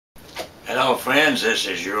Hello friends, this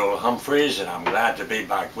is your old Humpherys, and I'm glad to be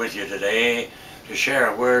back with you today to share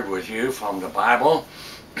a word with you from the Bible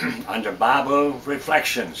under Bible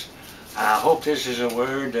Reflections. I hope this is a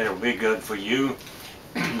word that will be good for you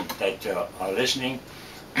that are listening.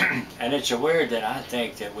 And it's a word that I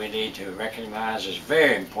think that we need to recognize as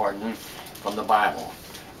very important from the Bible.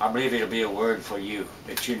 I believe it'll be a word for you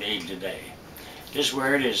that you need today. This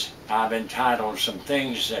word is, I've entitled, Some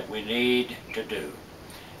Things That We Need to Do.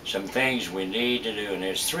 Some things we need to do, and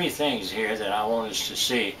there's three things here that I want us to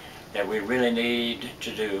see that we really need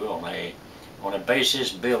to do on a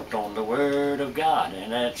basis built on the Word of God,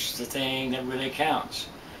 and that's the thing that really counts,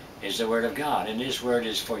 is the Word of God, and this word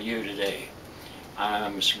is for you today.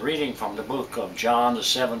 I'm reading from the book of John, the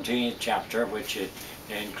 17th chapter, which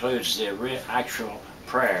includes the actual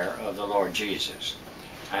prayer of the Lord Jesus.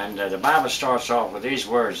 And the Bible starts off with these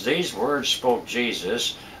words. These words spoke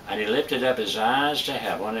Jesus, and he lifted up his eyes to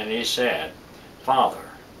heaven, and he said, Father,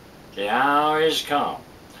 the hour is come.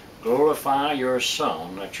 Glorify your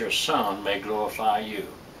Son, that your Son may glorify you.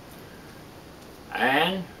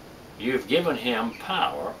 And you've given him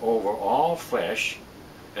power over all flesh,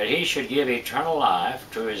 that he should give eternal life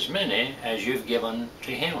to as many as you've given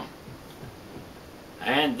to him.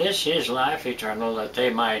 And this is life eternal, that they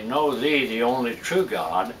might know thee, the only true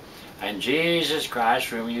God, and Jesus Christ,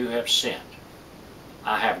 whom you have sent.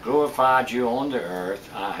 I have glorified you on the earth.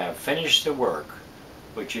 I have finished the work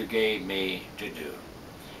which you gave me to do.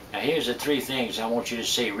 Now here's the three things I want you to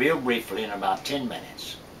see real briefly in about 10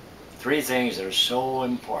 minutes. Three things that are so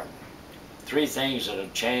important. Three things that will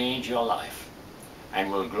change your life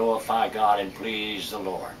and will glorify God and please the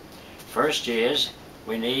Lord. First is,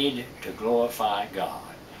 we need to glorify God.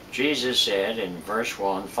 Jesus said in verse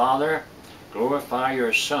 1, Father, glorify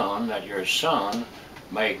your Son, that your Son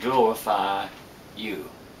may glorify you.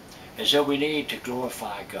 And so we need to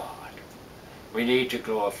glorify God. We need to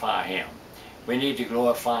glorify him. We need to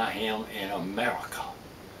glorify him in America,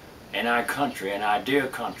 in our country, in our dear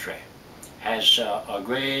country. Has a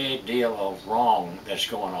great deal of wrong that's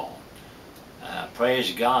going on.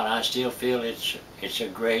 Praise God, I still feel it's a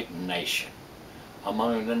great nation.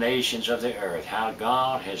 Among the nations of the earth, how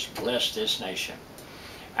God has blessed this nation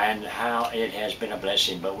and how it has been a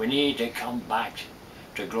blessing. But we need to come back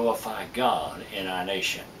to glorify God in our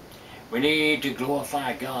nation. We need to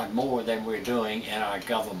glorify God more than we're doing in our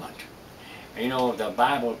government. You know, the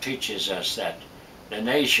Bible teaches us that the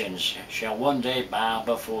nations shall one day bow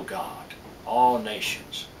before God, all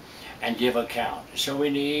nations, and give account. So we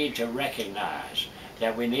need to recognize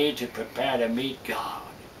that we need to prepare to meet God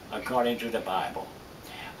according to the Bible.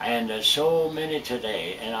 And so many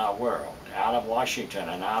today in our world, out of Washington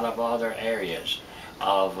and out of other areas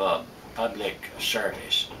of public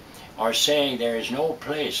service, are saying there is no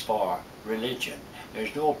place for religion.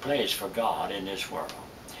 There's no place for God in this world.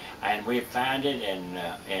 And we find it,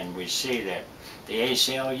 and we see that the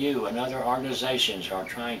ACLU and other organizations are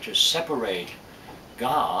trying to separate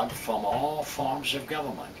God from all forms of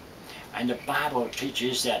government. And the Bible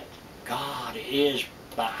teaches that God is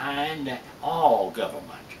behind all government.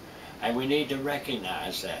 And we need to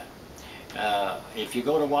recognize that. If you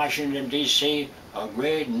go to Washington, D.C., a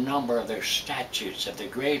great number of their statutes of the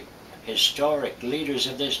great historic leaders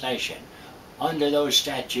of this nation, under those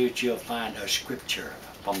statutes you'll find a scripture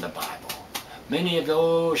from the Bible. Many of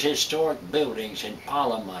those historic buildings in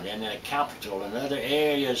Parliament and the Capitol and other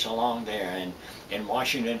areas along there in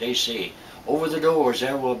Washington, D.C., over the doors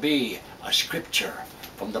there will be a scripture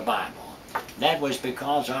from the Bible. That was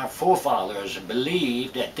because our forefathers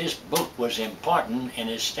believed that this book was important in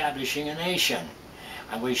establishing a nation.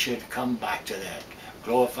 And we should come back to that.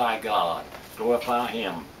 Glorify God. Glorify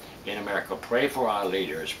him in America. Pray for our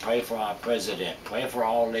leaders. Pray for our president. Pray for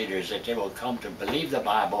all leaders that they will come to believe the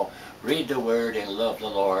Bible, read the Word, and love the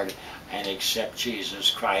Lord, and accept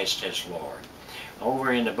Jesus Christ as Lord.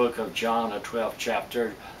 Over in the book of John, the 12th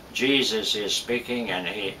chapter, Jesus is speaking, and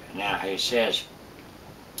he says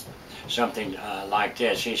something like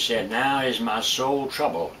this. He said, Now is my soul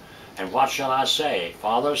troubled, and what shall I say?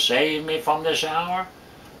 Father, save me from this hour?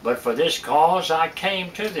 But for this cause I came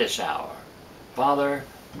to this hour. Father,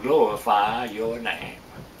 glorify your name.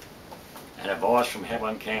 And a voice from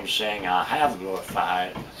heaven came saying, I have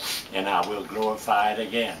glorified, and I will glorify it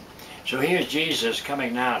again. So here's Jesus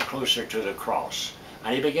coming now closer to the cross.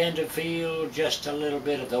 And he began to feel just a little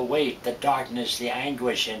bit of the weight, the darkness, the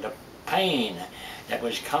anguish, and the pain that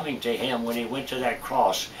was coming to him when he went to that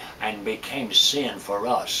cross and became sin for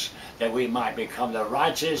us, that we might become the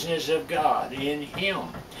righteousness of God in him.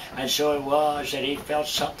 And so it was that he felt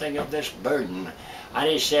something of this burden. And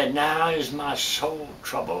he said, Now is my soul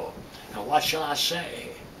troubled, and what shall I say?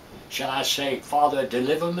 Shall I say, Father,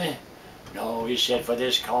 deliver me? No, he said, for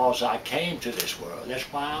this cause I came to this world. That's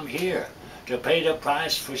why I'm here, to pay the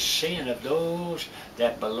price for sin of those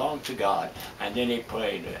that belong to God. And then he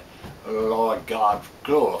prayed, Lord God,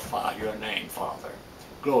 glorify your name, Father.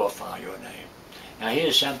 Glorify your name. Now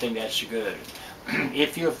here's something that's good.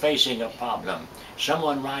 If you're facing a problem,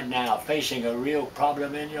 someone right now facing a real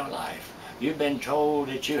problem in your life, you've been told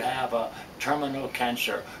that you have a terminal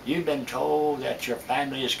cancer. You've been told that your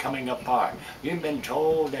family is coming apart. You've been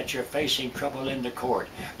told that you're facing trouble in the court.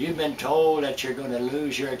 You've been told that you're going to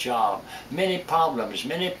lose your job. Many problems,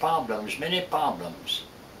 many problems, many problems.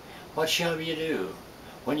 What shall you do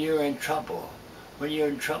when you're in trouble? When you're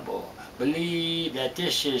in trouble, believe that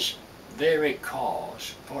this is very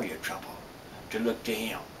cause for your trouble, to look to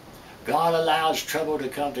Him. God allows trouble to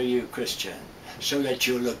come to you, Christian, so that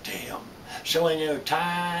you look to Him. So in your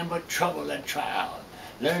time of trouble and trial,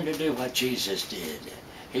 learn to do what Jesus did.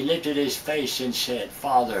 He lifted His face and said,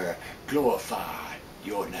 Father, glorify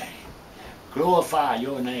your name. Glorify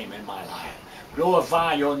your name in my life.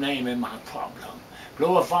 Glorify your name in my problem.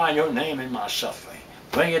 Glorify your name in my suffering.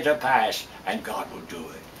 Bring it to pass, and God will do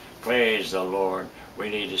it. Praise the Lord. We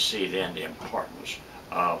need to see then the importance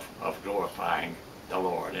of glorifying the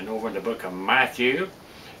Lord. And over in the book of Matthew,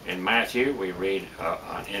 in Matthew, we read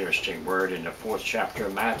an interesting word in the 4th chapter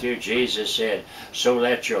of Matthew. Jesus said, so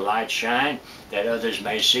let your light shine, that others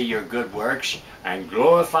may see your good works and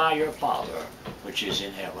glorify your Father, which is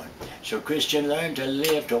in heaven. So Christian, learn to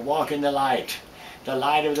live, to walk in the light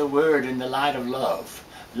of the Word and the light of love.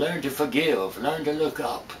 Learn to forgive, learn to look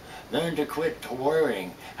up, learn to quit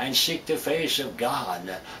worrying and seek the face of God,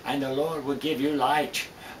 and the Lord will give you light.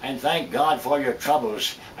 And thank God for your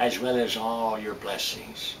troubles as well as all your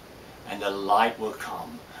blessings. And the light will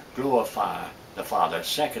come. Glorify the Father.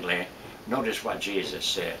 Secondly, notice what Jesus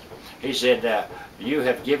said. He said, you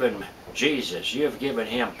have given Jesus, you have given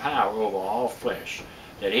Him power over all flesh,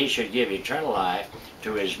 that He should give eternal life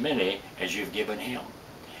to as many as you've given Him.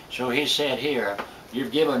 So He said here,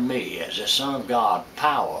 you've given me, as the Son of God,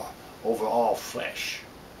 power over all flesh.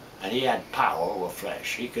 And He had power over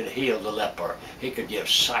flesh. He could heal the leper. He could give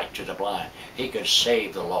sight to the blind. He could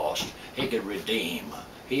save the lost. He could redeem.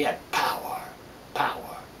 He had power,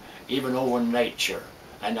 power, even over nature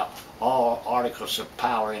and all articles of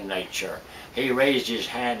power in nature. He raised His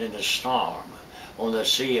hand in the storm on the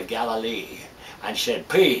Sea of Galilee and said,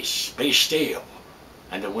 peace, be still.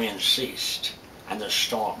 And the wind ceased and the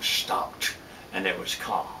storm stopped and it was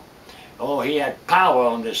calm. Oh, He had power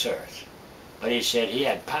on this earth. But He said He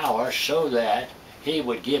had power so that He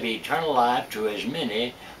would give eternal life to as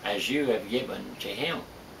many as you have given to Him.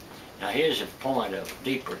 Now here's a point of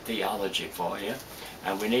deeper theology for you,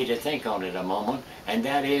 and we need to think on it a moment, and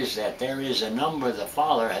that is that there is a number the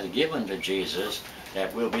Father has given to Jesus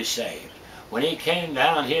that will be saved. When He came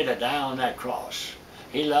down here to die on that cross,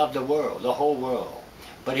 He loved the world, the whole world.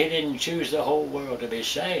 But He didn't choose the whole world to be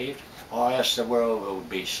saved, or else the world would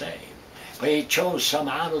be saved. But He chose some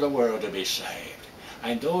out of the world to be saved.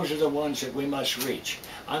 And those are the ones that we must reach.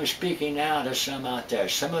 I'm speaking now to some out there.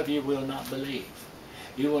 Some of you will not believe.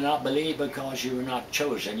 You will not believe because you are not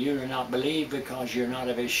chosen. You will not believe because you're not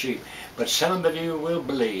of His sheep. But some of you will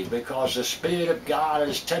believe because the Spirit of God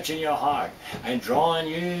is touching your heart and drawing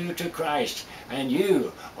you to Christ. And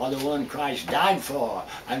you are the one Christ died for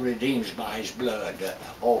and redeems by His blood.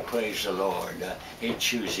 Oh, praise the Lord. He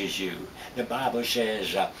chooses you. The Bible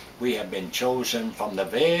says we have been chosen from the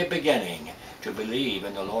very beginning to believe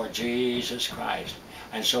in the Lord Jesus Christ.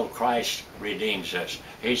 And so Christ redeems us.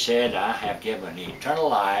 He said, I have given eternal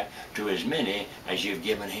life to as many as you've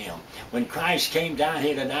given Him. When Christ came down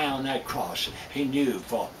here to die on that cross, He knew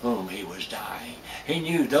for whom He was dying. He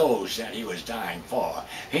knew those that He was dying for.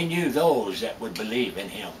 He knew those that would believe in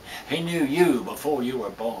Him. He knew you before you were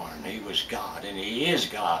born. He was God, and He is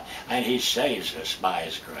God, and He saves us by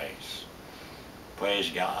His grace. Praise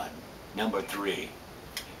God. Number 3,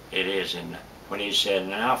 it is in when He said,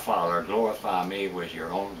 now, Father, glorify me with your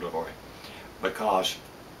own glory, because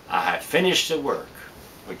I have finished the work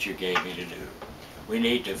which you gave me to do. We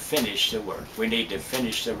need to finish the work. We need to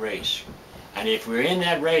finish the race. And if we're in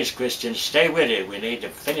that race, Christians, stay with it. We need to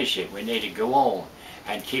finish it. We need to go on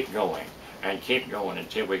and keep going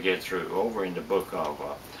until we get through. Over in the book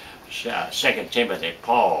of 2 Timothy,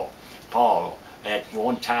 Paul, at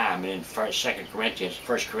one time in 1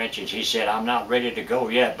 Corinthians, he said, I'm not ready to go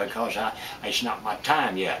yet because it's not my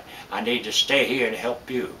time yet. I need to stay here to help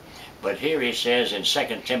you. But here he says in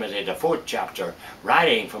 2 Timothy, the 4th chapter,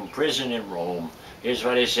 writing from prison in Rome, here's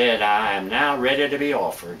what he said, I am now ready to be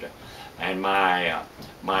offered, and my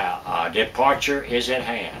departure is at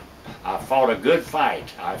hand. I fought a good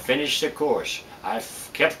fight. I finished the course. I've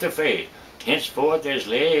kept the faith. Henceforth there's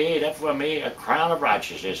laid up for me a crown of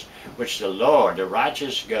righteousness, which the Lord, the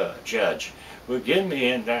righteous judge, will give me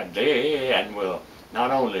in that day, and will not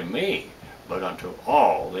only me, but unto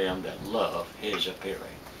all them that love his appearing.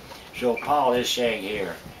 So Paul is saying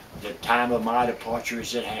here, the time of my departure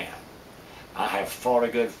is at hand. I have fought a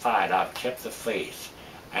good fight. I've kept the faith.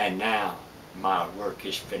 And now my work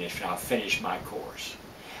is finished. I've finished my course.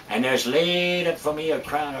 And there's laid up for me a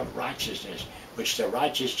crown of righteousness, which the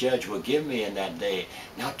righteous judge will give me in that day,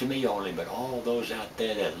 not to me only, but all those out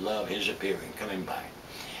there that love his appearing, coming back.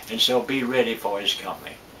 And so be ready for his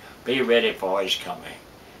coming. Be ready for his coming.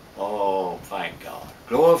 Oh, thank God.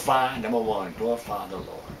 Glorify, number one, glorify the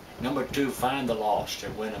Lord. Number two, find the lost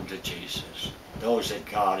and win them to Jesus, those that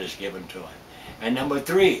God has given to him. And number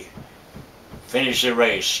three, finish the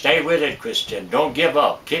race. Stay with it, Christian. Don't give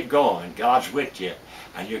up. Keep going. God's with you,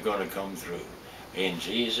 and you're going to come through. In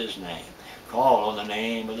Jesus' name. Call on the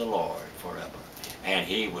name of the Lord forever, and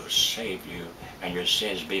he will save you, and your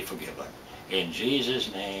sins be forgiven. In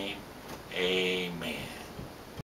Jesus' name, amen.